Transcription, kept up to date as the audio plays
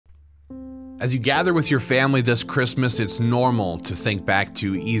As you gather with your family this Christmas, it's normal to think back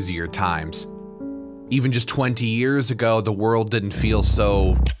to easier times. Even just 20 years ago, the world didn't feel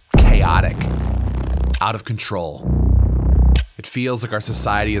so chaotic, out of control. It feels like our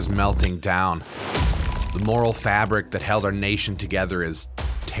society is melting down. The moral fabric that held our nation together is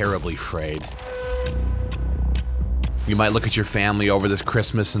terribly frayed. You might look at your family over this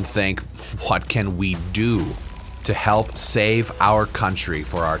Christmas and think, what can we do to help save our country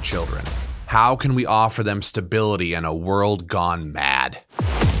for our children? How can we offer them stability in a world gone mad?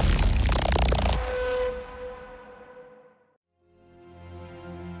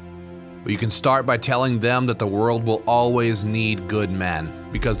 Well, you can start by telling them that the world will always need good men,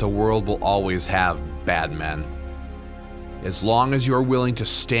 because the world will always have bad men. As long as you're willing to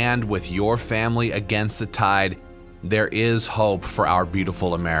stand with your family against the tide, there is hope for our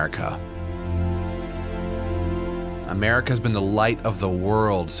beautiful America. America has been the light of the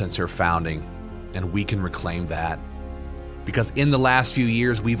world since her founding, and we can reclaim that. Because in the last few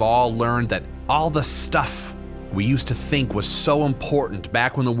years, we've all learned that all the stuff we used to think was so important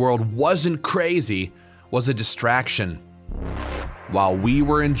back when the world wasn't crazy was a distraction. While we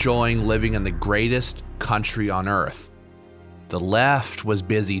were enjoying living in the greatest country on earth, the left was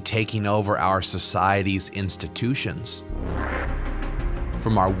busy taking over our society's institutions.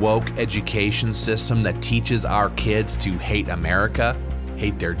 From our woke education system that teaches our kids to hate America,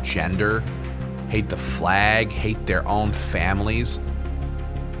 hate their gender, hate the flag, hate their own families,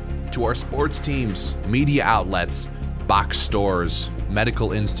 to our sports teams, media outlets, box stores,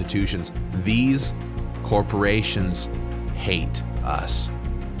 medical institutions, these corporations hate us.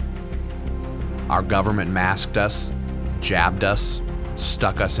 Our government masked us, jabbed us,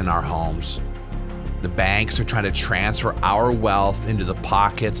 stuck us in our homes. The banks are trying to transfer our wealth into the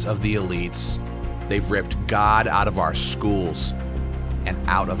pockets of the elites. They've ripped God out of our schools and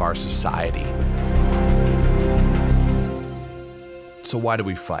out of our society. So why do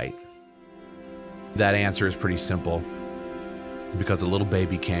we fight? That answer is pretty simple. Because a little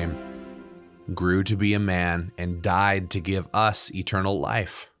baby came, grew to be a man, and died to give us eternal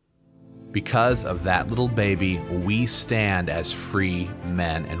life. Because of that little baby, we stand as free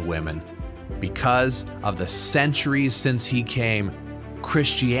men and women. Because of the centuries since he came,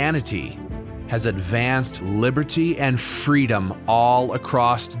 Christianity has advanced liberty and freedom all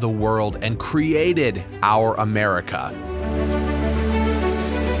across the world and created our America.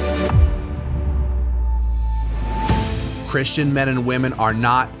 Christian men and women are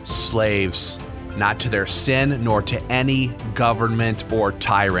not slaves, not to their sin nor to any government or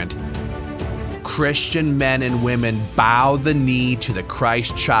tyrant. Christian men and women bow the knee to the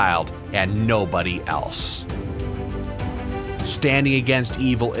Christ child and nobody else. Standing against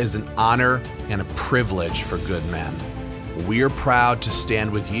evil is an honor and a privilege for good men. We're proud to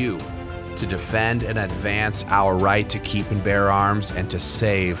stand with you to defend and advance our right to keep and bear arms and to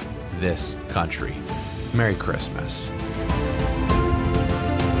save this country. Merry Christmas.